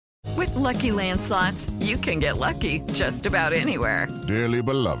With Lucky Land Slots, you can get lucky just about anywhere. Dearly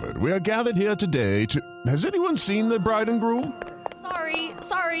beloved, we are gathered here today to... Has anyone seen the bride and groom?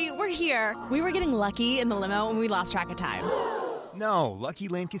 Sorry, we're here. We were getting lucky in the limo and we lost track of time. No, Lucky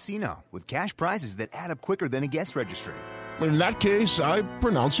Land Casino, with cash prizes that add up quicker than a guest registry. In that case, I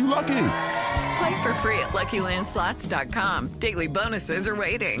pronounce you lucky. Play for free at LuckyLandSlots.com. Daily bonuses are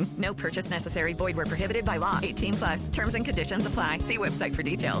waiting. No purchase necessary. Void where prohibited by law. 18+. Terms and conditions apply. See website for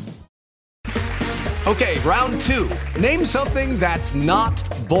details. Okay, round two. Name something that's not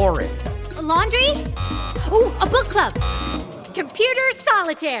boring. A laundry? Ooh, a book club. Computer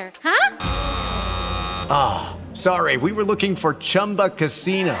solitaire, huh? Ah, oh, sorry. We were looking for Chumba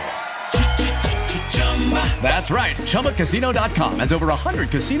Casino. That's right. ChumbaCasino.com has over 100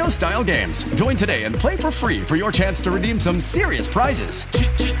 casino-style games. Join today and play for free for your chance to redeem some serious prizes.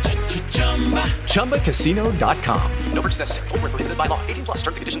 ChumbaCasino.com. No purchase necessary. Void where prohibited by law. 18+. Terms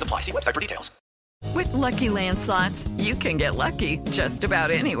and conditions apply. See website for details. With Lucky Land Slots, you can get lucky just about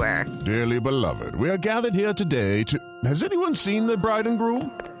anywhere. Dearly beloved, we are gathered here today to... Has anyone seen the bride and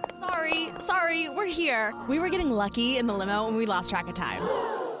groom? Sorry, we're here. We were getting lucky in the limo and we lost track of time.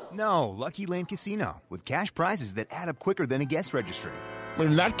 No, Lucky Land Casino, with cash prizes that add up quicker than a guest registry.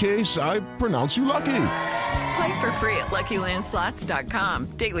 In that case, I pronounce you lucky. Play for free at LuckyLandSlots.com.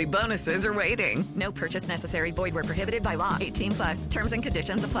 Daily bonuses are waiting. No purchase necessary. Void where prohibited by law. 18+. Terms and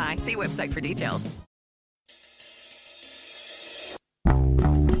conditions apply. See website for details.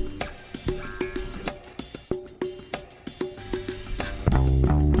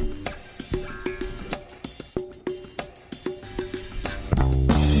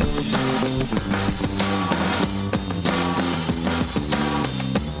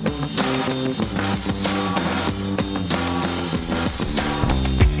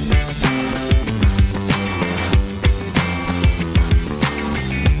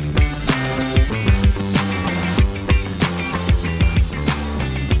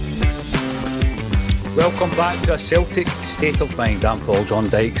 Welcome back to a Celtic State of Mind. I'm Paul John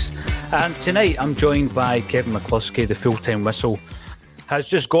Dykes, and tonight I'm joined by Kevin McCluskey. The full-time whistle has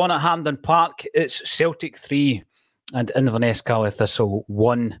just gone at Hampden Park. It's Celtic 3 and Inverness Caley Thistle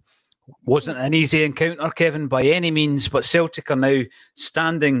 1. Wasn't an easy encounter, Kevin, by any means, but Celtic are now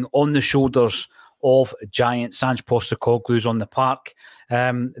standing on the shoulders of giants. Ange Postecoglou's on the park.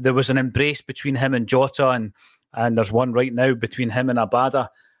 There was an embrace between him and Jota, and there's one right now between him and Abada.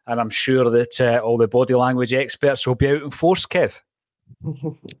 And I'm sure that all the body language experts will be out in force, Kev.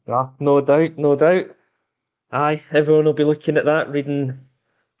 No doubt. Aye, everyone will be looking at that, reading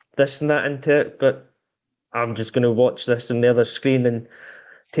this and that into it, but I'm just going to watch this on the other screen and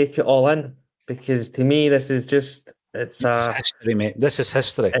take it all in, because to me, this is history, mate. This is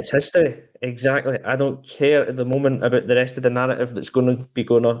history. It's history, exactly. I don't care at the moment about the rest of the narrative that's going to be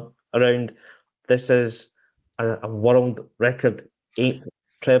going on around. This is a world record 8th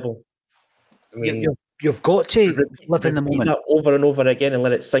treble. I mean, you've got to live in the moment over and over again and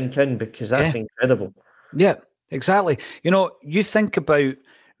let it sink in, because that's incredible. Yeah, exactly. You think about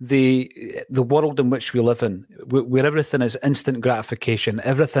the world in which we live in, where everything is instant gratification,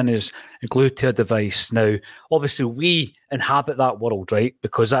 everything is glued to a device. Now, obviously, we inhabit that world, right?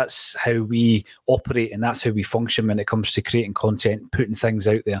 Because that's how we operate and that's how we function when it comes to creating content, putting things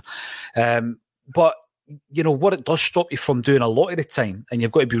out there. But what it does stop you from doing a lot of the time, and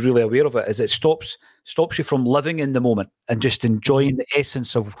you've got to be really aware of it, is it stops you from living in the moment and just enjoying the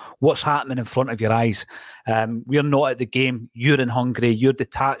essence of what's happening in front of your eyes. We're not at the game. You're in Hungary. You're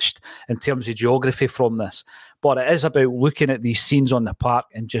detached in terms of geography from this. But it is about looking at these scenes on the park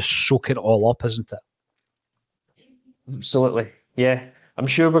and just soaking it all up, isn't it? Absolutely. Yeah. I'm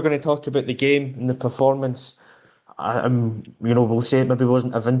sure we're going to talk about the game and the performance. We'll say it maybe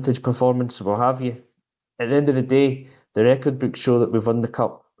wasn't a vintage performance, what have you. At the end of the day, the record books show that we've won the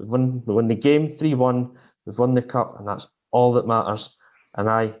cup. We won the game 3-1. We've won the cup, and that's all that matters.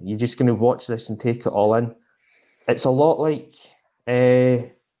 And you're just going to watch this and take it all in. It's a lot like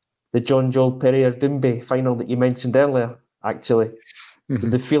the John Joel Perrier Doumbé final that you mentioned earlier, actually. Mm-hmm.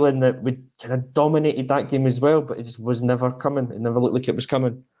 The feeling that we kind of dominated that game as well, but it just was never coming. It never looked like it was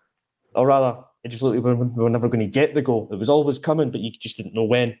coming. Or rather, it just looked like we were never going to get the goal. It was always coming, but you just didn't know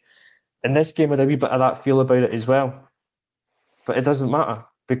when. And this game had a wee bit of that feel about it as well. But it doesn't matter,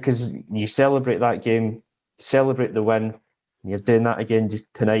 because you celebrate that game, celebrate the win, and you're doing that again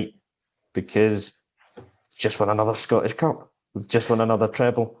just tonight, because it's just won another Scottish Cup. We've just won another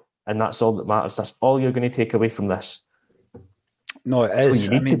treble, and that's all that matters. That's all you're going to take away from this. No, it is. That's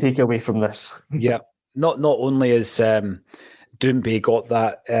what you need to take away from this. Yeah. Not only is Doumbé got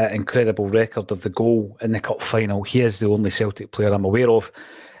that incredible record of the goal in the cup final, he is the only Celtic player I'm aware of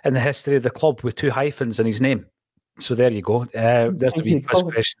in the history of the club with 2 hyphens in his name. So there you go. There's the wee quiz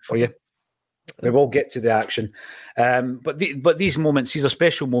question for you. We will get to the action. But these moments, these are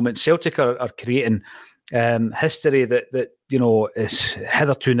special moments. Celtic are creating history that is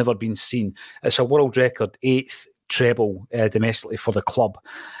hitherto never been seen. It's a world record 8th treble domestically for the club.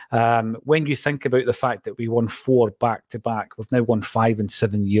 When you think about the fact that we won 4 back-to-back, we've now won 5 in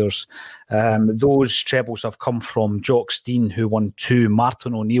 7 years. Those trebles have come from Jock Stein, who won 2,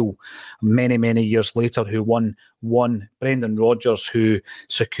 Martin O'Neill, many, many years later, who won 1, Brendan Rodgers, who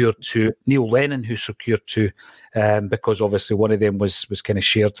secured 2, Neil Lennon, who secured 2, because obviously one of them was kind of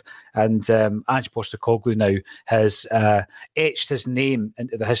shared. And Ange Postecoglou now has etched his name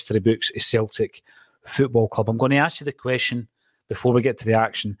into the history books of Celtic Football Club. I'm going to ask you the question before we get to the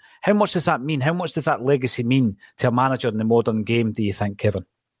action. How much does that mean? How much does that legacy mean to a manager in the modern game, do you think, Kevin?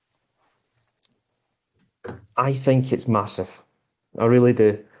 I think it's massive. I really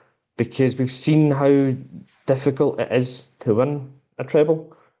do. Because we've seen how difficult it is to win a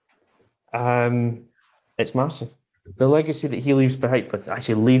treble. It's massive. The legacy that he leaves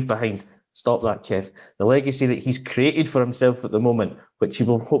behind, stop that, Kev. The legacy that he's created for himself at the moment, which he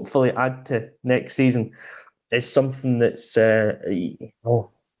will hopefully add to next season, is something that's we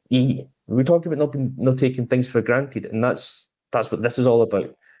talk about not taking things for granted, and that's what this is all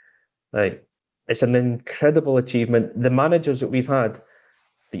about. Right, it's an incredible achievement. The managers that we've had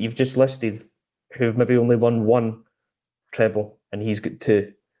that you've just listed, who've maybe only won 1 treble, and he's got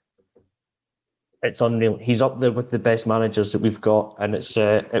 2. It's unreal. He's up there with the best managers that we've got, and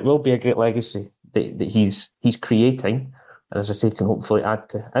it will be a great legacy that he's creating, and as I say, can hopefully add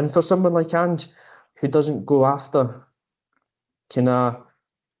to. And for someone like Ange, who doesn't go after kind of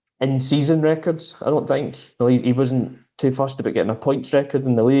in-season records, I don't think. He wasn't too fussed about getting a points record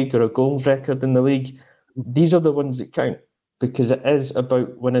in the league or a goals record in the league. These are the ones that count, because it is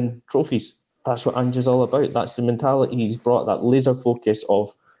about winning trophies. That's what Ange is all about. That's the mentality he's brought, that laser focus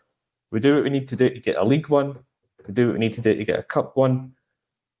of, we do what we need to do to get a league one. We do what we need to do to get a cup one.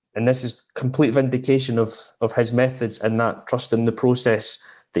 And this is complete vindication of his methods and that trust in the process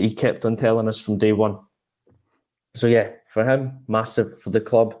that he kept on telling us from day one. So yeah, for him, massive. For the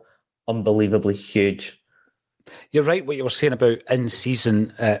club, unbelievably huge. You're right what you were saying about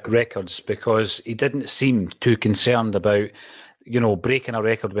in-season records, because he didn't seem too concerned about breaking a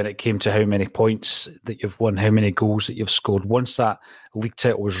record when it came to how many points that you've won, how many goals that you've scored once that league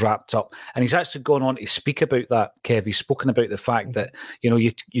title was wrapped up. And he's actually gone on to speak about that, Kev. He's spoken about the fact that,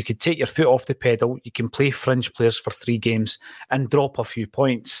 you could take your foot off the pedal, you can play fringe players for 3 games and drop a few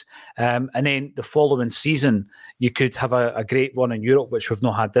points. And then the following season, you could have a great run in Europe, which we've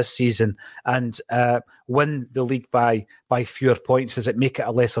not had this season, and win the league by fewer points. Does it make it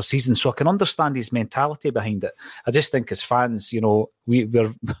a lesser season? So I can understand his mentality behind it. I just think as fans,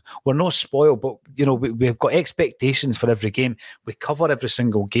 we're not spoiled, but we've got expectations for every game. We cover every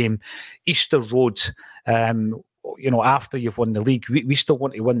single game. Easter Road, after you've won the league, we still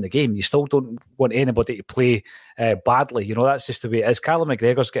want to win the game. You still don't want anybody to play badly. That's just the way it is. Callum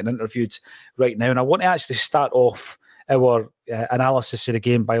McGregor's getting interviewed right now, and I want to actually start off our analysis of the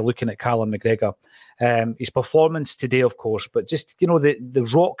game by looking at Callum McGregor. His performance today, of course, but just, the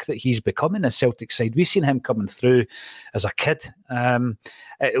rock that he's becoming a Celtic side. We've seen him coming through as a kid.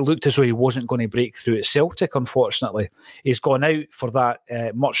 It looked as though he wasn't going to break through at Celtic, unfortunately. He's gone out for that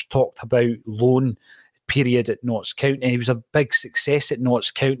much talked about loan period at Notts County. He was a big success at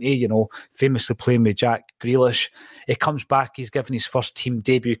Notts County, famously playing with Jack Grealish. He comes back, he's given his first team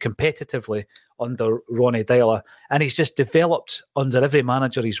debut competitively under Ronnie Deila, and he's just developed under every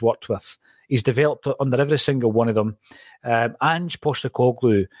manager he's worked with. He's developed under every single one of them. Ange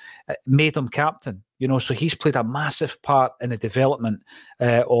Postecoglou made him captain, so he's played a massive part in the development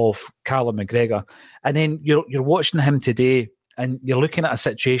of Callum McGregor. And then you're watching him today, and you're looking at a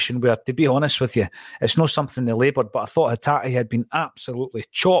situation where, to be honest with you, it's not something they laboured, but I thought Hatate had been absolutely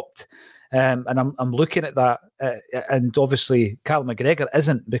chopped. And I'm looking at that, and obviously Callum McGregor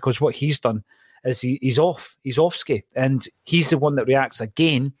isn't, because what he's done is he's off ski, and he's the one that reacts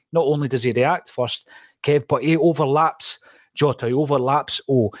again. Not only does he react first, Kev, but he overlaps Jota, he overlaps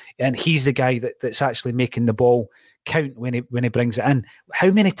O, and he's the guy that's actually making the ball count when he brings it in.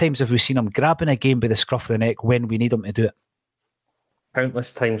 How many times have we seen him grabbing a game by the scruff of the neck when we need him to do it?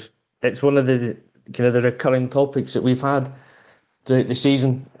 Countless times. It's one of the kind of the recurring topics that we've had throughout the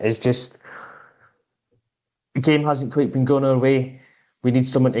season. Is just the game hasn't quite been going our way. We need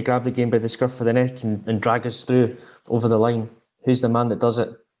someone to grab the game by the scruff of the neck and drag us through over the line. Who's the man that does it?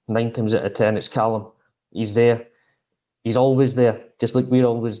 9 times out of 10, it's Callum. He's there. He's always there, just like we're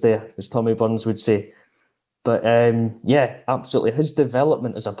always there, as Tommy Burns would say. But yeah, absolutely. His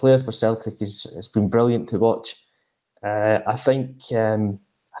development as a player for Celtic has been brilliant to watch. I think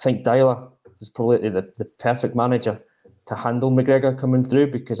Dyler is probably the perfect manager to handle McGregor coming through,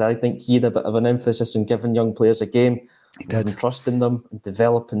 because I think he had a bit of an emphasis on giving young players a game, and trusting them and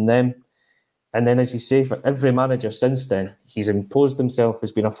developing them. And then, as you say, for every manager since then, he's imposed himself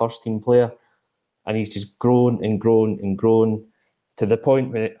as being a first-team player, and he's just grown and grown and grown to the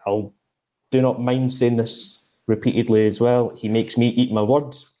point where I'll do not mind saying this repeatedly as well. He makes me eat my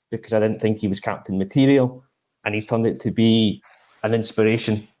words, because I didn't think he was captain material, and he's turned it to be an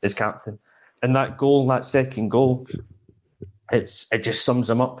inspiration as captain. And that goal, that second goal, it just sums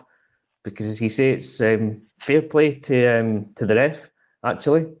him up, because, as he says, it's fair play to the ref,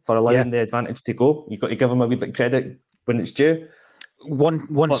 actually, for allowing the advantage to go. You've got to give him a wee bit of credit when it's due.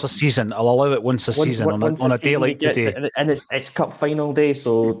 Once a season, I'll allow it once a season on a day like today. And it's cup final day,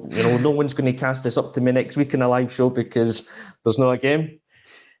 so no one's going to cast this up to me next week in a live show because there's no a game.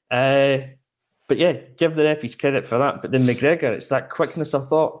 But yeah, give the ref his credit for that. But then McGregor, it's that quickness of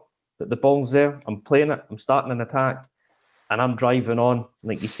thought, that the ball's there, I'm playing it, I'm starting an attack, and I'm driving on.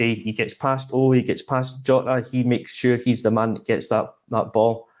 Like you say, he gets past he gets past Jota, he makes sure he's the man that gets that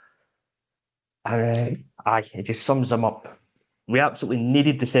ball. And it just sums him up. We absolutely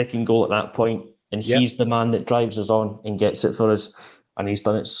needed the second goal at that point, and he's the man that drives us on and gets it for us. And he's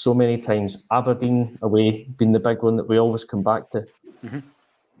done it so many times. Aberdeen away being the big one that we always come back to,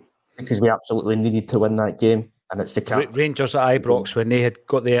 because we absolutely needed to win that game. And it's the cap. Rangers at Ibrox, when they had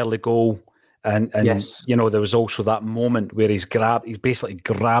got the early goal, and yes, there was also that moment where he's basically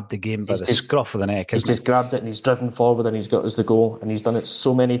grabbed the game by the scruff of the neck. He's just grabbed it and he's driven forward and he's got us the goal, and he's done it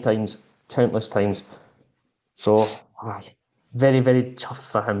so many times, countless times. So very, very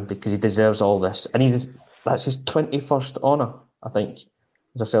tough for him, because he deserves all this, and that's his 21st honour, I think,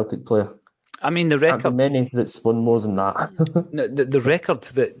 as a Celtic player. I mean, the record, many that's won more than that. the record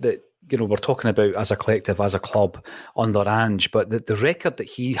that we're talking about as a collective, as a club under Ange, but the record that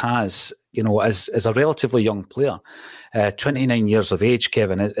he has, as a relatively young player, 29 years of age,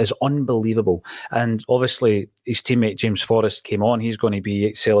 Kevin, is unbelievable. And obviously his teammate James Forrest came on. He's going to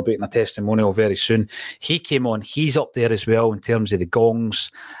be celebrating a testimonial very soon. He came on. He's up there as well in terms of the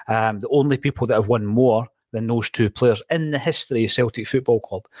gongs. The only people that have won more than those two players in the history of Celtic Football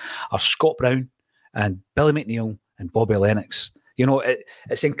Club are Scott Brown and Billy McNeil and Bobby Lennox.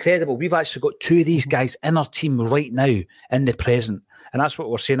 It's incredible. We've actually got two of these guys in our team right now in the present. And that's what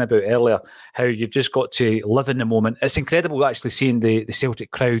we were saying about earlier, how you've just got to live in the moment. It's incredible actually seeing the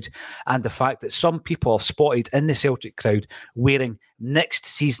Celtic crowd, and the fact that some people have spotted in the Celtic crowd wearing next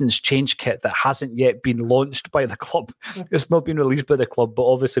season's change kit that hasn't yet been launched by the club. It's not been released by the club, but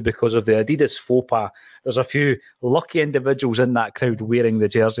obviously because of the Adidas faux pas, there's a few lucky individuals in that crowd wearing the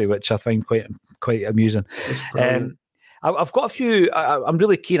jersey, which I find quite amusing. I've got a few. I'm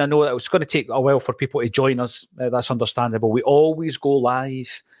really keen. I know that it's going to take a while for people to join us. That's understandable. We always go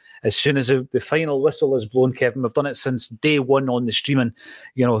live as soon as the final whistle is blown, Kevin. We've done it since day one on the streaming,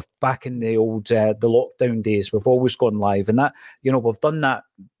 back in the old the lockdown days. We've always gone live, and that, we've done that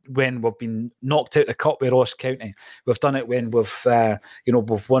when we've been knocked out of the cup with Ross County. We've done it when we've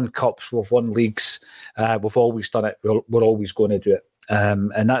won cups, we've won leagues. We've always done it. We're always going to do it.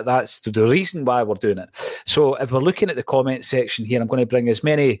 And that's the reason why we're doing it. So if we're looking at the comment section here, I'm going to bring as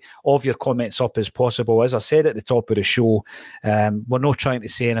many of your comments up as possible. As I said at the top of the show, we're not trying to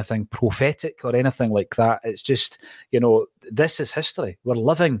say anything prophetic or anything like that. It's just, this is history. We're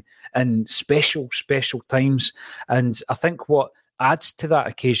living in special, special times. And I think what adds to that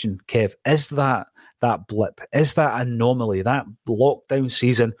occasion, Kev, is that blip, is that anomaly, that lockdown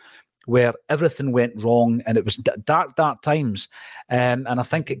season where everything went wrong and it was dark times. And I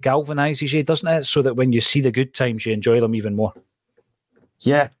think it galvanises you, doesn't it? So that when you see the good times, you enjoy them even more.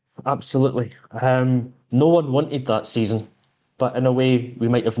 Yeah, absolutely. No one wanted that season, but in a way, we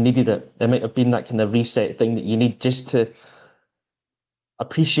might have needed it. There might have been that kind of reset thing that you need just to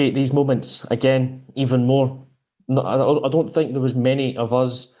appreciate these moments again, even more. No, I don't think there was many of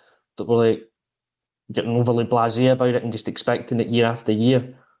us that were like getting overly blasé about it and just expecting it year after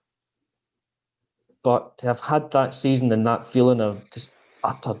year. But to have had that season and that feeling of just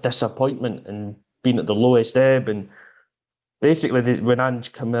utter disappointment and being at the lowest ebb, and basically when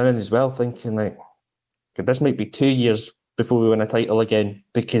Ange came in as well, thinking like, this might be 2 years before we win a title again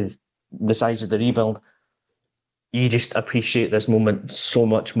because the size of the rebuild, you just appreciate this moment so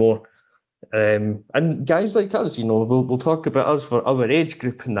much more. And guys like us, we'll talk about us for our age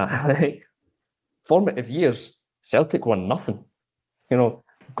group and that. Formative years, Celtic won nothing.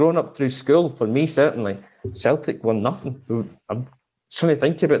 Growing up through school, for me certainly, Celtic won nothing. I'm trying to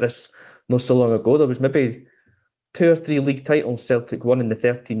think about this not so long ago. There was maybe 2 or 3 league titles Celtic won in the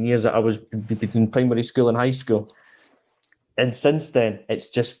 13 years that I was between primary school and high school. And since then, it's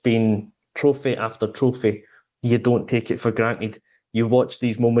just been trophy after trophy. You don't take it for granted. You watch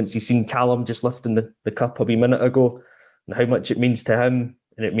these moments. You've seen Callum just lifting the cup a wee minute ago, and how much it means to him,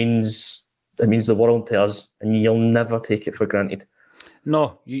 and it means the world to us, and you'll never take it for granted.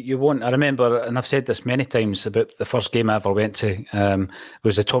 No, you won't. I remember, and I've said this many times, about the first game I ever went to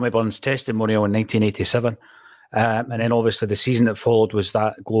was the Tommy Burns testimonial in 1987. And then obviously the season that followed was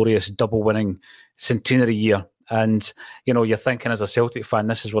that glorious double winning centenary year. And, you know, you're thinking as a Celtic fan,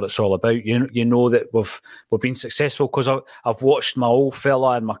 this is what it's all about. You know that we've been successful because I've watched my old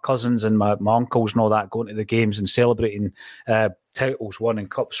fella and my cousins and my uncles and all that going to the games and celebrating titles won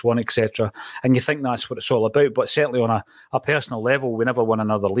and cups won, etc. And you think that's what it's all about. But certainly on a personal level, we never won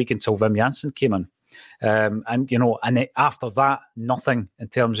another league until Wim Jansen came in. After that, nothing in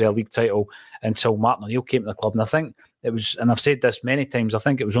terms of a league title until Martin O'Neill came to the club. And I think it was, and I've said this many times, I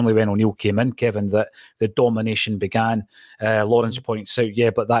think it was only when O'Neill came in, Kevin, that the domination began. Lawrence points out,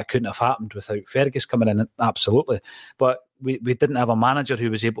 but that couldn't have happened without Fergus coming in. Absolutely. But we didn't have a manager who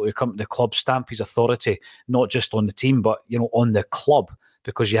was able to come to the club, stamp his authority, not just on the team, but, you know, on the club,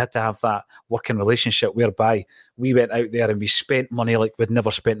 because you had to have that working relationship whereby we went out there and we spent money like we'd never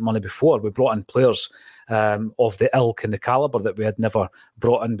spent money before. We brought in players of the ilk and the calibre that we had never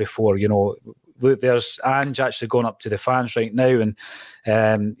brought in before. You know, there's Ange actually going up to the fans right now,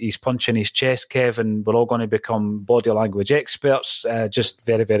 and he's punching his chest, Kev, and we're all going to become body language experts just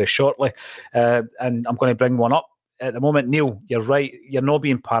very, very shortly. And I'm going to bring one up. At the moment, Neil, you're right. You're not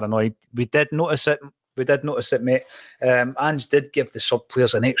being paranoid. We did notice it, mate. Ange did give the sub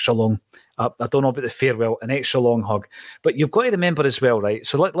players an extra long, I don't know about the farewell, an extra long hug. But you've got to remember as well, right?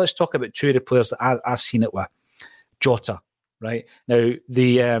 So let's talk about two of the players that I've seen it with. Jota, right? Now,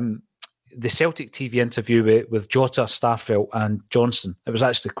 the Celtic TV interview with Jota, Starfelt and Johnson, it was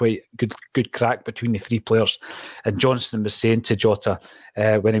actually quite good crack between the three players. And Johnson was saying to Jota,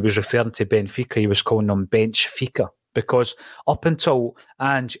 when he was referring to Benfica, he was calling them Bench Fika, because up until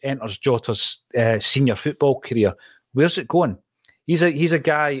Ange enters Jota's senior football career, where's it going? He's a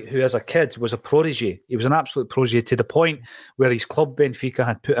guy who, as a kid, was a prodigy. He was an absolute prodigy to the point where his club Benfica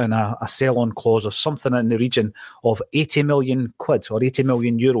had put in a sell-on clause of something in the region of 80 million quid or 80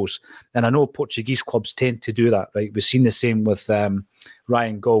 million euros. And I know Portuguese clubs tend to do that, right? We've seen the same with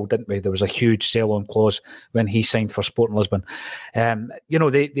Ryan Gaul, didn't we? There was a huge sell-on clause when he signed for Sporting Lisbon. You know,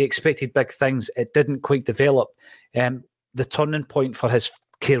 they expected big things. It didn't quite develop. The turning point for his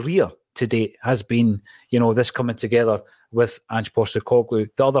career to date has been, you know, this coming together with Ange Postecoglou,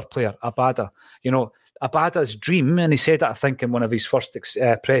 the other player, Abada. You know, Abada's dream, and he said that, I think, in one of his first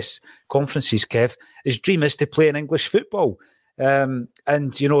press conferences, Kev, his dream is to play in English football. And,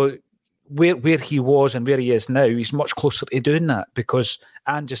 you know, where he was and where he is now, he's much closer to doing that because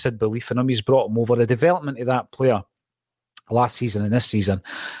Ange just had belief in him. He's brought him over. The development of that player last season and this season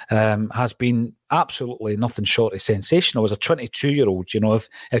has been absolutely nothing short of sensational. As a 22-year-old, you know,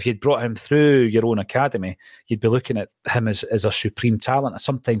 if you'd brought him through your own academy, you'd be looking at him as a supreme talent. I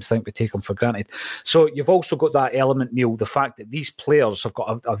sometimes think we take him for granted. So you've also got that element, Neil, the fact that these players have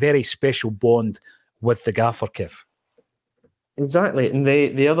got a very special bond with the gaffer, Kev. Exactly. And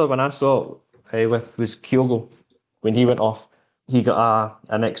the other one I saw with was Kyogo. When he went off, he got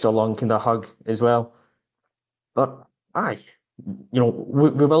an extra long kind of hug as well. But you know, we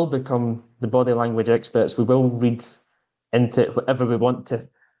will become the body language experts. We will read into it whatever we want to.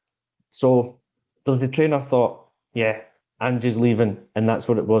 So the trainer thought, Ange is leaving, and that's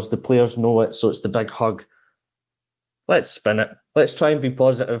what it was. The players know it, so it's the big hug. Let's spin it. Let's try and be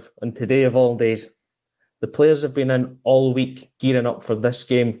positive. And today of all days, the players have been in all week gearing up for this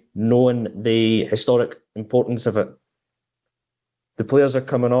game, knowing the historic importance of it. The players are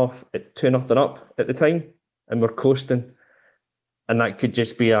coming off at 2-0 up at the time, and we're coasting. And that could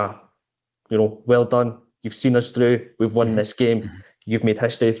just be well done. You've seen us through. We've won this game. You've made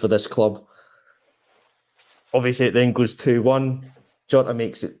history for this club. Obviously, it then goes 2-1. Jota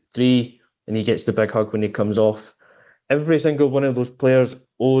makes it 3, and he gets the big hug when he comes off. Every single one of those players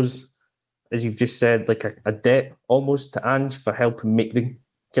owes, as you've just said, like a debt almost to Ange for helping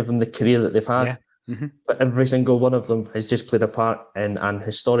give them the career that they've had. Yeah. Mm-hmm. But every single one of them has just played a part in an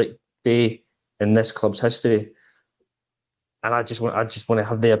historic day in this club's history. And I just want to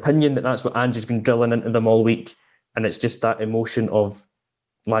have the opinion that that's what Ange has been drilling into them all week. And it's just that emotion of,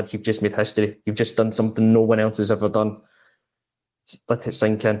 lads, you've just made history. You've just done something no one else has ever done. Let it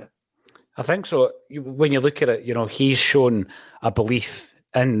sink in. I think so. When you look at it, you know, he's shown a belief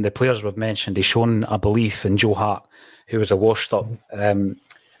in the players we've mentioned. He's shown a belief in Joe Hart, who was a washed-up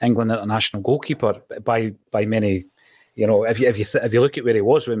England international goalkeeper by many. You know, if you look at where he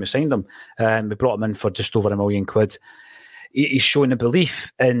was when we signed him, we brought him in for just over £1 million. He's shown a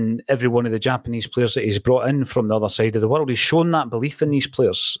belief in every one of the Japanese players that he's brought in from the other side of the world. He's shown that belief in these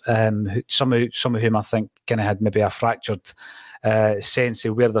players, some of whom I think kind of had maybe a fractured sense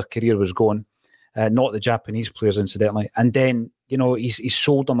of where their career was going. Not the Japanese players, incidentally. And then, you know, he's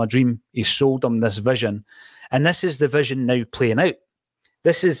sold them a dream. He's sold them this vision. And this is the vision now playing out.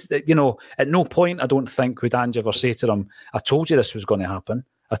 This is, you know, at no point, I don't think, would Ange ever say to them, I told you this was going to happen.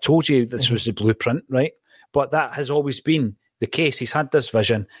 I told you this was the blueprint, right? But that has always been the case. He's had this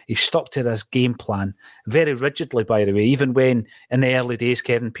vision. He's stuck to this game plan very rigidly, by the way. Even when in the early days,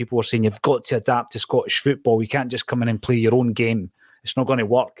 Kevin, people were saying you've got to adapt to Scottish football. You can't just come in and play your own game. It's not going to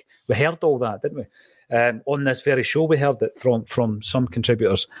work. We heard all that, didn't we? On this very show, we heard it from some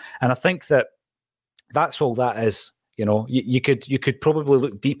contributors. And I think that's all that is. You know, you could probably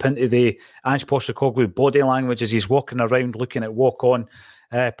look deep into the Ange Postecoglou body language as he's walking around looking at walk on,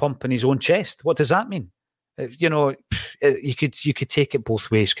 pumping his own chest. What does that mean? You know, you could take it both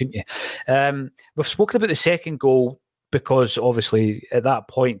ways, couldn't you? We've spoken about the second goal because obviously at that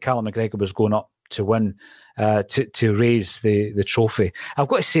point Callum McGregor was going up to win, to raise the trophy. I've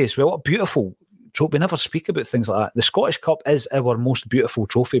got to say as well, what a beautiful trophy. We never speak about things like that. The Scottish Cup is our most beautiful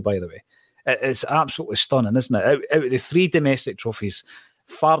trophy, by the way. It's absolutely stunning, isn't it? Out of the 3 domestic trophies,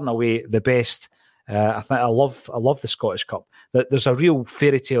 far and away the best. I think I love the Scottish Cup. There's a real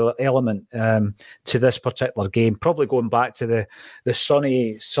fairy tale element to this particular game. Probably going back to the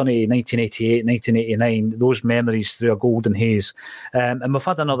sunny 1988, 1989. Those memories through a golden haze. And we've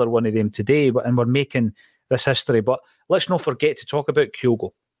had another one of them today. And we're making this history. But let's not forget to talk about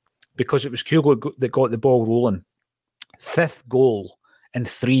Kyogo, because it was Kyogo that got the ball rolling. 5th goal in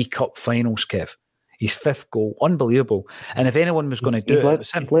 3 cup finals, Kev. His 5th goal. Unbelievable. And if anyone was going to do it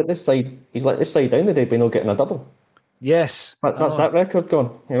was him. He's let this side down today by not getting a double. Yes. That's that record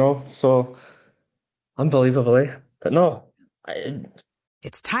gone, you know. So, unbelievable, eh? But no.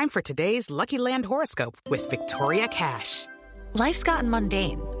 It's time for today's Lucky Land horoscope with Victoria Cash. Life's gotten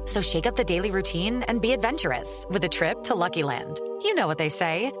mundane, so shake up the daily routine and be adventurous with a trip to Lucky Land. You know what they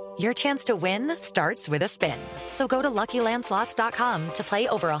say. Your chance to win starts with a spin. So go to LuckyLandSlots.com to play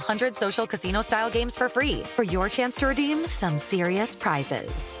over 100 social casino-style games for free for your chance to redeem some serious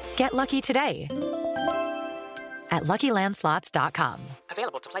prizes. Get lucky today at LuckyLandSlots.com.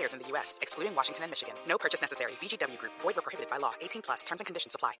 Available to players in the U.S., excluding Washington and Michigan. No purchase necessary. VGW Group. Void where prohibited by law. 18+. Terms and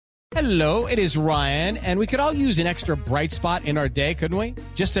conditions apply. Hello, it is Ryan, and we could all use an extra bright spot in our day, couldn't we?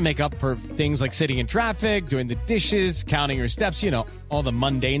 Just to make up for things like sitting in traffic, doing the dishes, counting your steps, you know, all the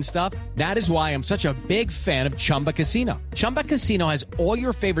mundane stuff. That is why I'm such a big fan of Chumba Casino. Chumba Casino has all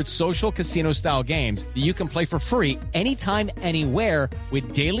your favorite social casino-style games that you can play for free anytime, anywhere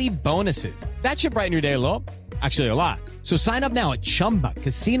with daily bonuses. That should brighten your day a little. Actually, a lot. So sign up now at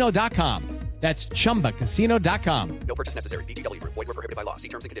ChumbaCasino.com. That's ChumbaCasino.com. No purchase necessary. VGW Group. Void where prohibited by law. See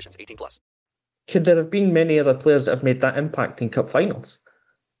terms and conditions. 18+. Could there have been many other players that have made that impact in cup finals?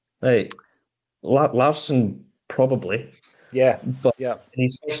 Right. Larsson, probably. Yeah. But in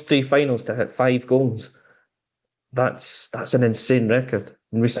his first 3 finals to hit 5 goals, that's an insane record.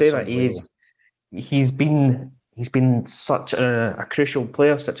 And we say that he's been such a crucial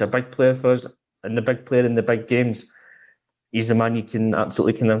player, such a big player for us, and the big player in the big games. He's the man you can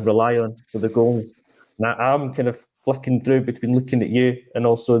absolutely kind of rely on for the goals. And I'm kind of flicking through between looking at you and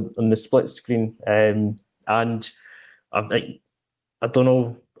also on the split screen. And I don't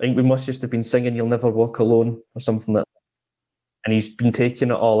know, I think we must just have been singing You'll Never Walk Alone or something like that. And he's been taking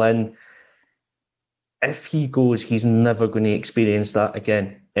it all in. If he goes, he's never going to experience that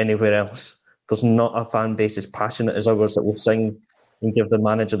again anywhere else. There's not a fan base as passionate as ours that will sing and give the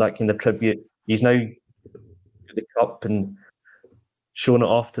manager that kind of tribute. He's now the cup and showing it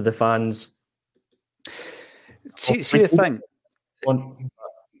off to the fans. See the thing.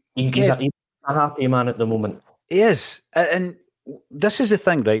 He's a happy man at the moment. He is. And this is the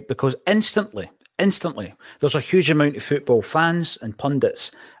thing, right? Because instantly, there's a huge amount of football fans and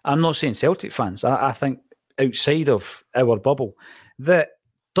pundits. I'm not saying Celtic fans. I think outside of our bubble that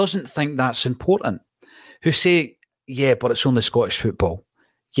doesn't think that's important. Who say, yeah, but it's only Scottish football.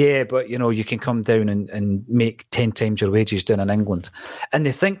 Yeah, but, you know, you can come down and make 10 times your wages down in England. And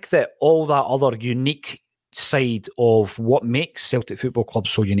they think that all that other unique side of what makes Celtic Football Club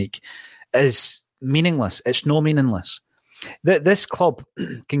so unique is meaningless. It's no meaningless. This club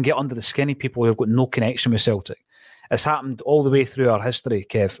can get under the skin of people who have got no connection with Celtic. It's happened all the way through our history,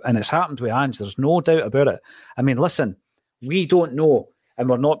 Kev, and it's happened with Ange. There's no doubt about it. I mean, listen, we don't know, and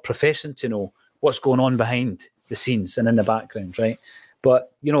we're not professing to know what's going on behind the scenes and in the background, right?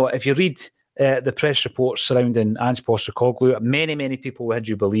 But, if you read the press reports surrounding Ange Postecoglou, many people would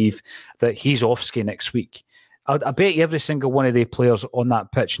you believe that he's off ski next week. I bet you every single one of the players on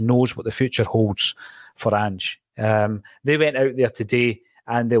that pitch knows what the future holds for Ange. They went out there today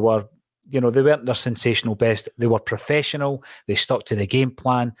and they were, they weren't their sensational best. They were professional. They stuck to the game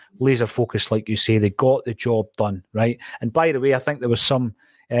plan, laser focused, like you say. They got the job done, right? And by the way, I think there was some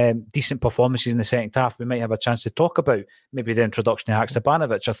decent performances in the second half. We might have a chance to talk about maybe the introduction of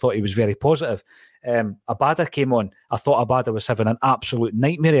Haksabanovic. I thought he was very positive. Abada came on. I thought Abada was having an absolute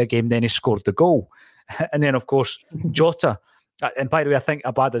nightmare of a game. Then he scored the goal. And then, of course, Jota. And by the way, I think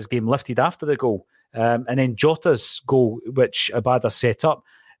Abada's game lifted after the goal. And then Jota's goal, which Abada set up,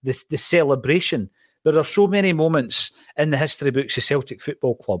 the celebration. There are so many moments in the history books of Celtic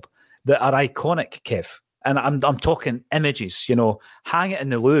Football Club that are iconic, Kev. And I'm talking images, hang it in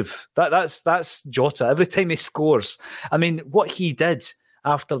the Louvre. That's Jota. Every time he scores, I mean, what he did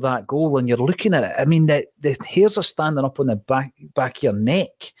after that goal, and you're looking at it, I mean, the hairs are standing up on the back of your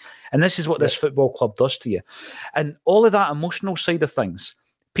neck. And this is what this football club does to you. And all of that emotional side of things,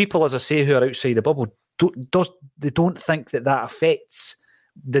 people, as I say, who are outside the bubble, they don't think that affects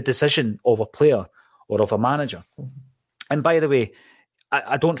the decision of a player or of a manager. And by the way,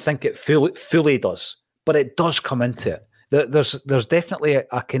 I don't think it fully does, but it does come into it. There's definitely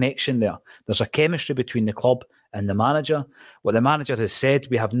a connection there. There's a chemistry between the club and the manager. What the manager has said,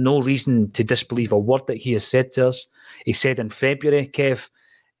 we have no reason to disbelieve a word that he has said to us. He said in February, Kev,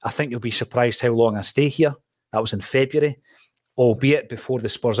 I think you'll be surprised how long I stay here. That was in February, albeit before the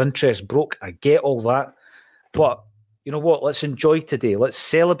Spurs interest broke. I get all that. But you know what? Let's enjoy today. Let's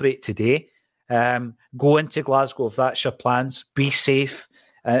celebrate today. Go into Glasgow if that's your plans. Be safe.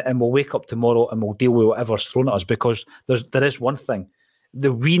 And we'll wake up tomorrow and we'll deal with whatever's thrown at us, because there is one thing.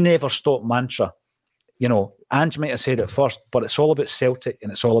 The "we never stop" mantra. Ange might have said it first, but it's all about Celtic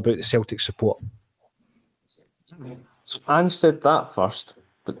and it's all about the Celtic support. So Ange said that first,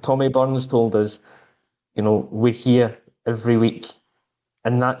 but Tommy Burns told us, we're here every week.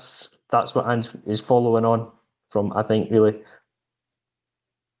 And that's what Ange is following on from, I think, really.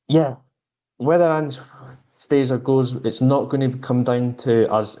 Yeah, whether Ange stays or goes, it's not going to come down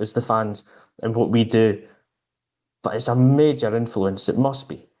to us as the fans and what we do, but it's a major influence. It must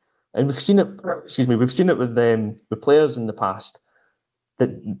be, and we've seen it. We've seen it with players in the past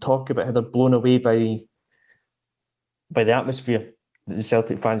that talk about how they're blown away by the atmosphere that the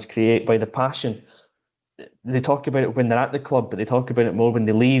Celtic fans create, by the passion. They talk about it when they're at the club, but they talk about it more when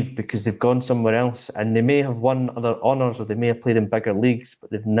they leave, because they've gone somewhere else and they may have won other honours or they may have played in bigger leagues,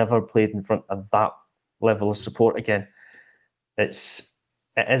 but they've never played in front of that level of support again. It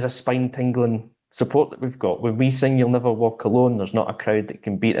is a spine-tingling support that we've got. When we sing "You'll Never Walk Alone," there's not a crowd that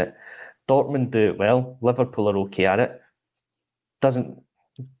can beat it. Dortmund do it well. Liverpool are okay at it. Doesn't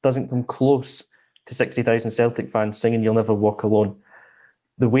come close to 60,000 Celtic fans singing "You'll Never Walk Alone."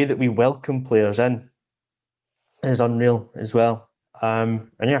 The way that we welcome players in is unreal as well. And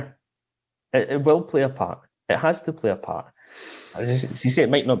yeah, it will play a part. It has to play a part. As you say, it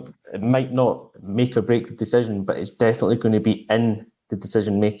might not make or break the decision, but it's definitely going to be in the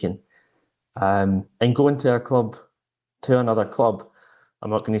decision making. And going to another club, I'm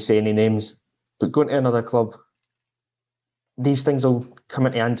not going to say any names, but going to another club, these things will come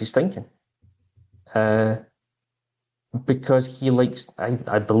into Ange's thinking. Because he likes,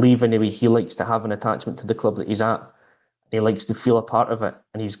 I believe anyway, he likes to have an attachment to the club that he's at. He likes to feel a part of it,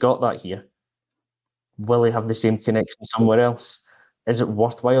 and he's got that here. Will he have the same connection somewhere else? Is it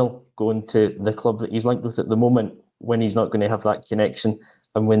worthwhile going to the club that he's linked with at the moment when he's not going to have that connection,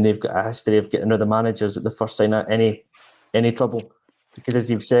 and when they've got a history of getting rid of managers at the first sign of any trouble? Because as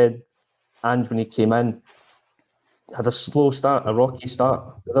you've said, Ange, when he came in, had a slow start, a rocky start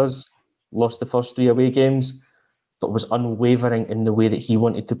with us, lost the first 3 away games, but was unwavering in the way that he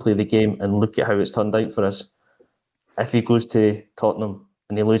wanted to play the game, and look at how it's turned out for us. If he goes to Tottenham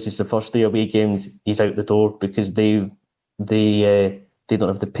and he loses the first 3 away games, he's out the door, because they don't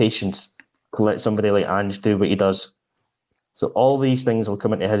have the patience to let somebody like Ange do what he does. So all these things will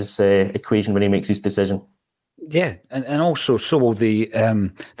come into his equation when he makes his decision. Yeah, and also so will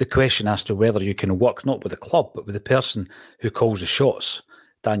the question as to whether you can work not with the club but with the person who calls the shots,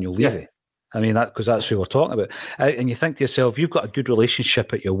 Daniel Levy. Yeah. I mean, because that's who we're talking about. And you think to yourself, you've got a good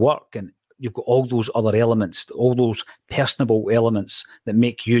relationship at your work, and you've got all those other elements, all those personable elements that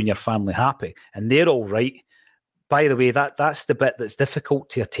make you and your family happy, and they're all right. By the way, that's the bit that's difficult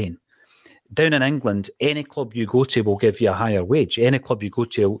to attain. Down in England, any club you go to will give you a higher wage. Any club you go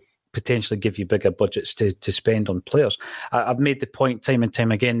to will potentially give you bigger budgets to spend on players. I've made the point time and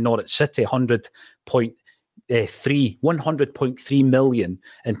time again, Norwich City, £100.8 100.3 million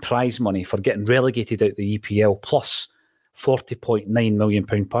in prize money for getting relegated out the EPL, plus £40.9 million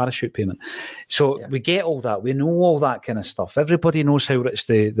parachute payment. So we get all that. We know all that kind of stuff. Everybody knows how rich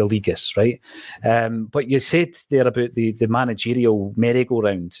the league is, right? But you said there about the managerial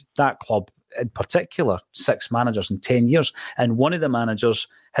merry-go-round. That club in particular, 6 managers in 10 years. And one of the managers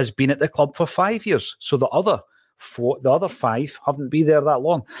has been at the club for 5 years. So the other 5 haven't been there that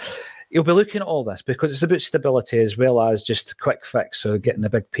long. You'll be looking at all this because it's about stability as well as just quick fix or getting a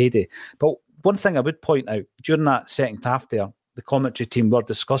big payday. But one thing I would point out, during that second half there, the commentary team were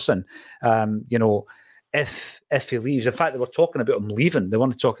discussing, if he leaves. In fact, they were talking about him leaving. They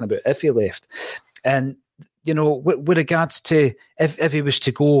weren't talking about if he left. And, with regards to if he was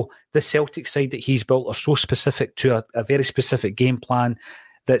to go, the Celtic side that he's built are so specific to a very specific game plan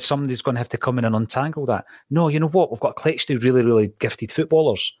that somebody's going to have to come in and untangle that. No, you know what? We've got a collection of really, really gifted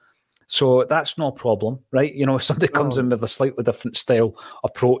footballers. So that's no problem, right? If somebody comes in with a slightly different style,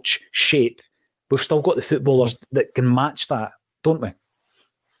 approach, shape, we've still got the footballers that can match that, don't we?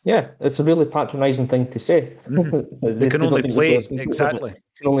 Yeah, it's a really patronising thing to say. Mm-hmm. they can only play, exactly.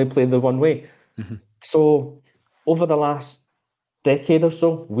 Can only play the one way. Mm-hmm. So over the last decade or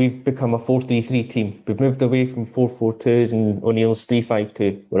so, we've become a 4-3-3 team. We've moved away from 4-4-2s and O'Neill's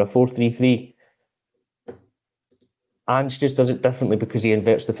 3-5-2. We're a 4-3-3. Ange just does it differently because he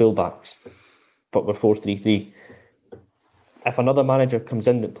inverts the fullbacks. But we're 4-3-3. If another manager comes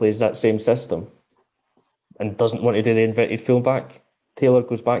in that plays that same system and doesn't want to do the inverted fullback, Taylor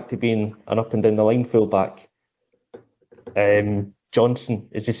goes back to being an up and down the line fullback. Johnson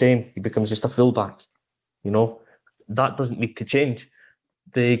is the same. He becomes just a fullback. That doesn't need to change.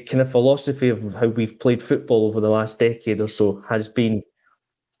 The kind of philosophy of how we've played football over the last decade or so has been,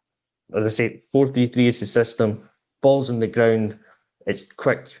 as I say, 4-3-3 is the system. Balls on the ground. It's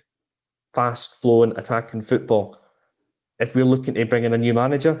quick, fast flowing, attacking football. If we're looking to bring in a new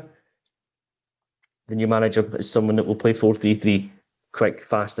manager, the new manager is someone that will play 4-3-3, quick,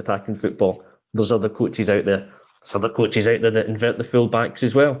 fast, attacking football. There's other coaches out there. There's other coaches out there that invert the full backs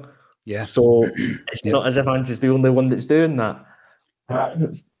as well. Yeah. So it's not as if Ange is the only one that's doing that.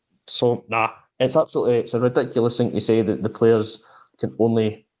 So, it's a ridiculous thing to say that the players can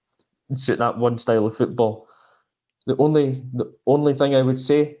only suit that one style of football. The only thing I would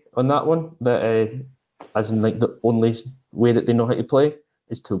say on that one, that as in like the only way that they know how to play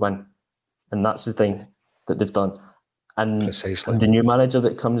is to win. And that's the thing that they've done. And precisely. The new manager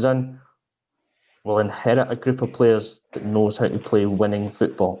that comes in will inherit a group of players that knows how to play winning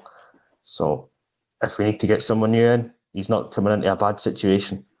football. So if we need to get someone new in, he's not coming into a bad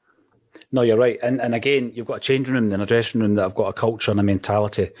situation. No, you're right. And again, you've got a changing room and a dressing room that have got a culture and a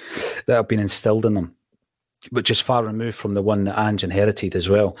mentality that have been instilled in them, which is far removed from the one that Ange inherited as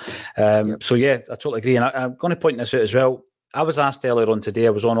well. So, yeah, I totally agree. And I'm going to point this out as well. I was asked earlier on today,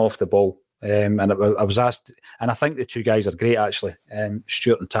 I was on Off the Ball, and I was asked, and I think the two guys are great, actually,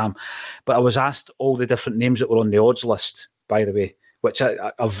 Stuart and Tam, but I was asked all the different names that were on the odds list, by the way, which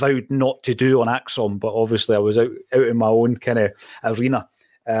I vowed not to do on Acsom, but obviously I was out in my own kind of arena.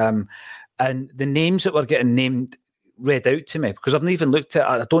 And the names that were getting read out to me, because I've not even looked at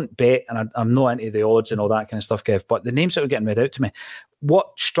it, I don't bet, and I'm not into the odds and all that kind of stuff, Kev, but the names that were getting read out to me,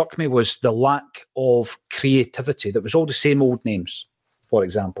 what struck me was the lack of creativity. That was all the same old names, for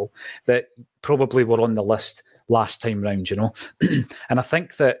example, that probably were on the list last time round, And I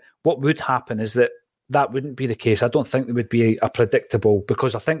think that what would happen is that wouldn't be the case. I don't think there would be a predictable,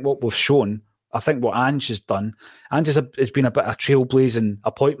 because I think what we've shown, I think what Ange has done, Ange has been a bit of a trailblazing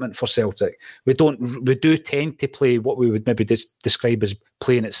appointment for Celtic. We do tend to play what we would maybe describe as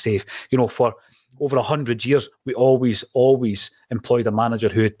playing it safe. For over 100 years, we always employed a manager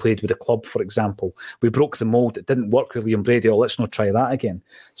who had played with the club, for example. We broke the mould. It didn't work with Liam Brady. Let's not try that again.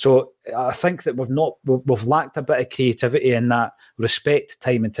 So I think that we've lacked a bit of creativity in that respect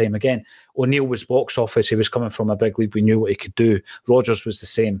time and time again. O'Neill was box office. He was coming from a big league. We knew what he could do. Rodgers was the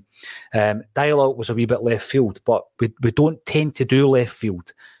same. Dialogue was a wee bit left field, but we don't tend to do left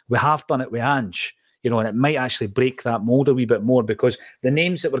field. We have done it with Ange, and it might actually break that mould a wee bit more, because the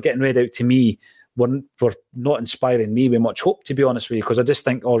names that were getting read out to me were not inspiring me with much hope, to be honest with you, because I just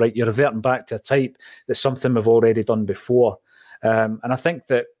think, all right, you're reverting back to a type that's something we've already done before. And I think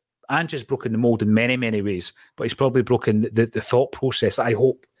that Ange has broken the mould in many, many ways, but he's probably broken the thought process, I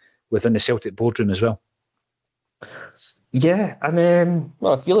hope, within the Celtic boardroom as well. Yeah, and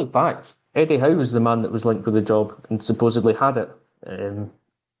if you look back, Eddie Howe was the man that was linked with the job and supposedly had it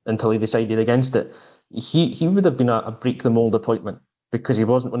until he decided against it. He would have been a break the mould appointment, because he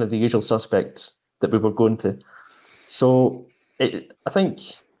wasn't one of the usual suspects that we were going to. So I think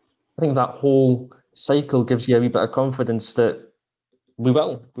that whole cycle gives you a wee bit of confidence that we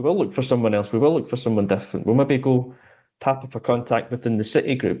will look for someone else. We will look for someone different. We'll maybe go tap up a contact within the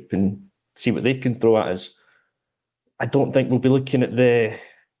City group and see what they can throw at us. I don't think we'll be looking at the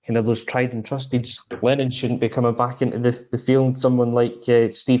kind of those tried and trusted. Lennon shouldn't be coming back into the field. Someone like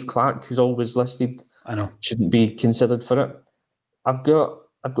Steve Clark, who's always listed, I know, shouldn't be considered for it. I've got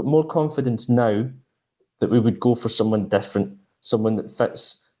more confidence now that we would go for someone different, someone that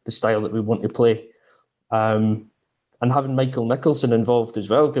fits the style that we want to play. And having Michael Nicholson involved as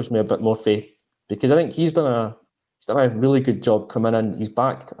well gives me a bit more faith, because I think he's done a really good job coming in. He's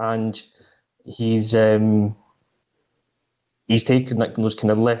backed, and he's taken like those kind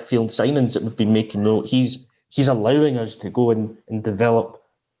of left field signings that we've been making. He's allowing us to go and develop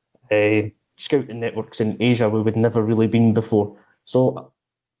scouting networks in Asia we would never really been before. So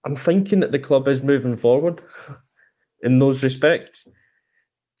I'm thinking that the club is moving forward in those respects.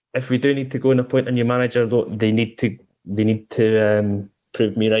 If we do need to go and appoint a new manager, though, they need to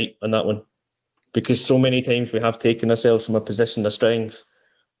prove me right on that one, because so many times we have taken ourselves from a position of strength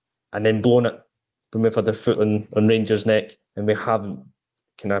and then blown it when we've had our foot on Rangers' neck and we haven't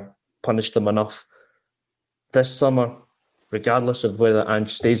kind of punished them enough. This summer, regardless of whether Ange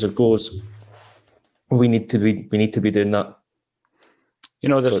stays or goes, we need to be doing that. You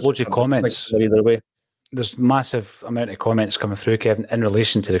know, there's loads of comments. Either way. There's massive amount of comments coming through, Kevin, in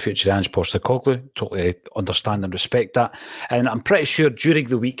relation to the future of Ange Postecoglou. Totally understand and respect that. And I'm pretty sure during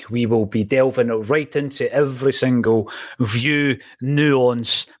the week we will be delving right into every single view,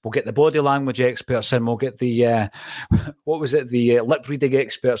 nuance. We'll get the body language experts in. We'll get the, the lip reading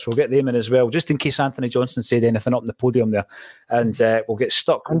experts. We'll get them in as well, just in case Anthony Johnson said anything up on the podium there. And we'll get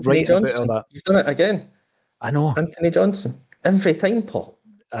stuck Anthony Johnson. About all that. You've done it again. I know. Anthony Johnson. Every time, Paul.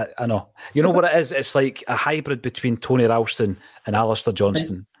 I know. You know what it is? It's like a hybrid between Tony Ralston and Alistair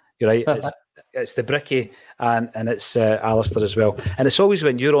Johnston. You're right. It's the Bricky and it's Alistair as well. And it's always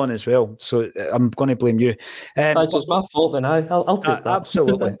when you're on as well. So I'm going to blame you. That's just my fault then. I'll take that.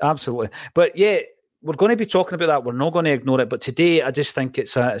 Absolutely. Absolutely. But yeah, we're going to be talking about that. We're not going to ignore it. But today, I just think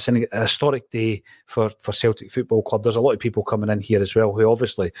it's an historic day for Celtic Football Club. There's a lot of people coming in here as well who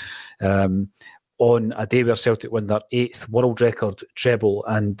obviously... on a day where Celtic win their 8th world record treble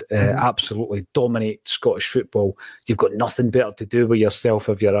and absolutely dominate Scottish football, you've got nothing better to do with yourself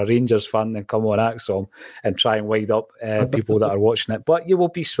if you're a Rangers fan than come on Acsom and try and wind up people that are watching it. But you will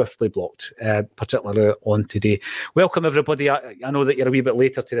be swiftly blocked, particularly on today. Welcome, everybody. I know that you're a wee bit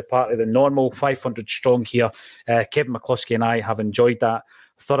later to the party than normal. 500 strong here. Kevin McCluskey and I have enjoyed that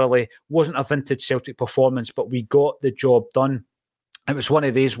thoroughly. Wasn't a vintage Celtic performance, but we got the job done. It was one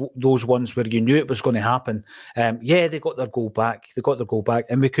of those ones where you knew it was going to happen. They got their goal back.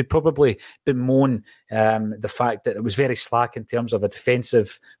 And we could probably bemoan the fact that it was very slack in terms of a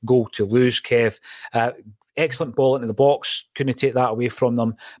defensive goal to lose, Kev. Excellent ball into the box. Couldn't take that away from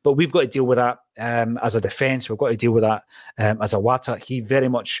them. But we've got to deal with that as a defence. We've got to deal with that as a Wata. He very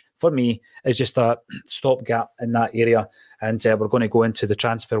much, for me, is just a stopgap in that area. And we're going to go into the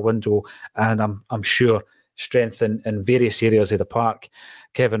transfer window. And I'm sure... strength in various areas of the park.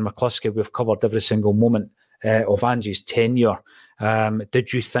 Kevin McCluskey, we've covered every single moment of Ange's tenure.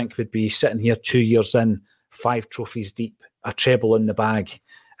 Did you think we'd be sitting here 2 years in, 5 trophies deep, a treble in the bag,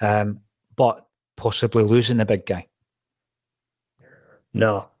 but possibly losing the big guy?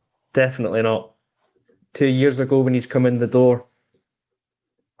 No, definitely not. 2 years ago when he's come in the door,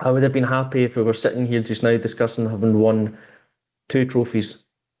 I would have been happy if we were sitting here just now discussing having won 2 trophies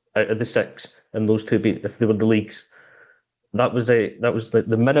out of the 6, and those 2 if they were the leagues. That was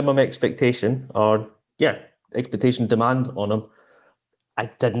the minimum expectation, or expectation demand on him. I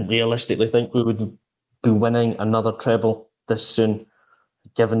didn't realistically think we would be winning another treble this soon,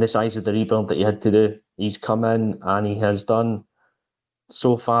 given the size of the rebuild that he had to do. He's come in and he has done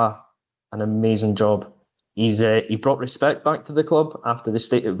so far an amazing job. He brought respect back to the club after the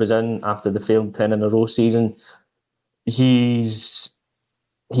state it was in, after the failed 10 in a row season. He's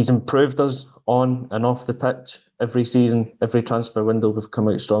improved us on and off the pitch every season. Every transfer window we've come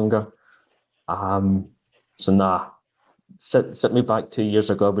out stronger. Sit me back 2 years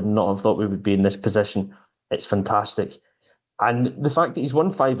ago, I would not have thought we would be in this position. It's fantastic. And the fact that he's won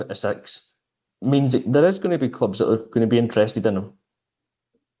 5 out of 6 means that there is going to be clubs that are going to be interested in him.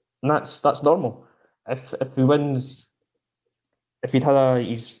 And that's normal. If he'd had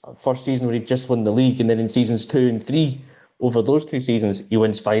his first season where he'd just won the league, and then in seasons 2 and 3, over those 2 seasons, he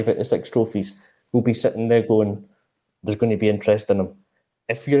wins 5 out of 6 trophies, we'll be sitting there going, there's going to be interest in him.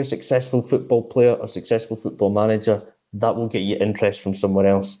 If you're a successful football player or successful football manager, that will get you interest from somewhere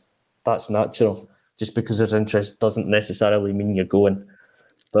else. That's natural. Just because there's interest doesn't necessarily mean you're going.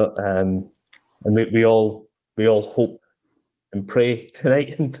 But And we all hope and pray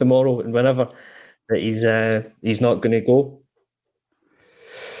tonight and tomorrow and whenever that he's not going to go.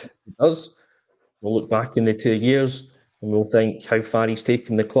 If he does, we'll look back in the 2 years and we'll think how far he's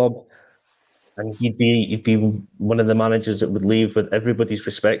taken the club. And he'd be one of the managers that would leave with everybody's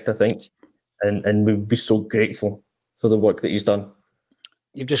respect, I think. And we'd be so grateful for the work that he's done.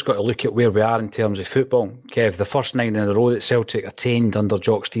 You've just got to look at where we are in terms of football, Kev. The first 9 in a row that Celtic attained under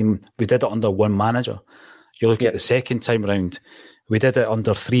Jock's team, we did it under one manager. You look at the second time round, we did it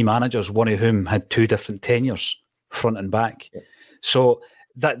under 3 managers, one of whom had 2 different tenures, front and back. Yeah. So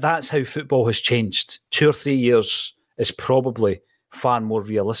that's how football has changed. 2 or 3 years is probably far more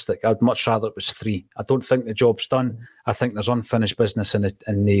realistic. I'd much rather it was 3. I don't think the job's done. I think there's unfinished business on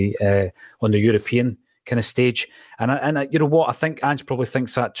the European kind of stage. And you know what? I think Ange probably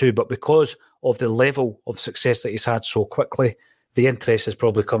thinks that too. But because of the level of success that he's had so quickly, the interest has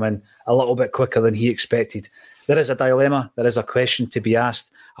probably come in a little bit quicker than he expected. There is a dilemma. There is a question to be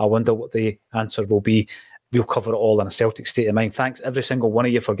asked. I wonder what the answer will be. We'll cover it all in a Celtic State of Mind. Thanks, every single one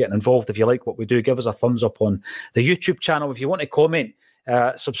of you, for getting involved. If you like what we do, give us a thumbs up on the YouTube channel. If you want to comment,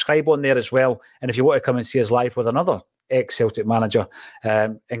 subscribe on there as well. And if you want to come and see us live with another ex-Celtic manager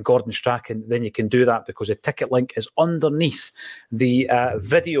in Gordon Strachan, then you can do that, because the ticket link is underneath the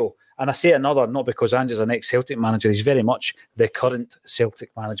video. And I say another, not because Ange is an ex-Celtic manager. He's very much the current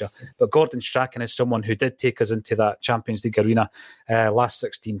Celtic manager. But Gordon Strachan is someone who did take us into that Champions League arena last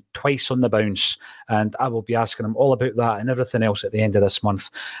 16, twice on the bounce. And I will be asking him all about that and everything else at the end of this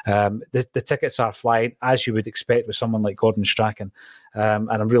month. The tickets are flying, as you would expect with someone like Gordon Strachan. And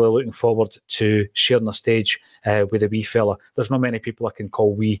I'm really looking forward to sharing the stage with a wee fella. There's not many people I can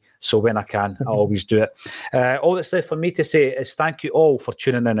call wee, so when I can, I always do it. All that's left for me to say is thank you all for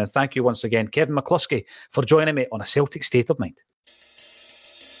tuning in, and thank you once again, Kevin McCluskey, for joining me on A Celtic State of Mind.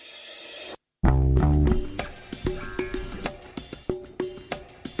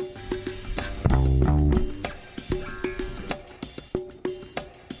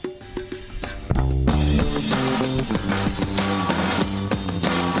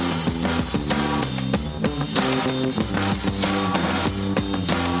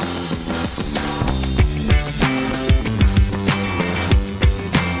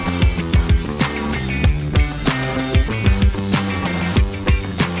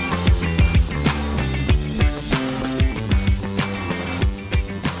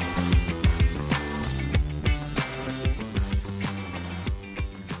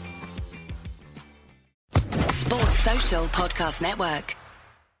 Podcast Network.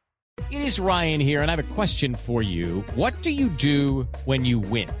 It is Ryan here, and I have a question for you. What do you do when you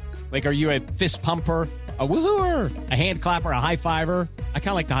win? Like, are you a fist pumper, a woohooer, a hand clapper, a high fiver? I kind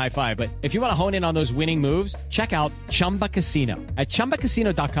of like the high five, but if you want to hone in on those winning moves, check out Chumba Casino. At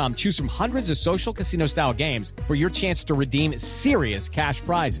ChumbaCasino.com, choose from hundreds of social casino-style games for your chance to redeem serious cash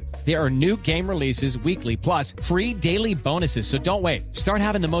prizes. There are new game releases weekly, plus free daily bonuses, so don't wait. Start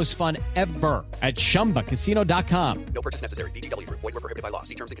having the most fun ever at ChumbaCasino.com. No purchase necessary. VGW Group. Void where prohibited by law.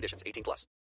 See terms and conditions. 18+.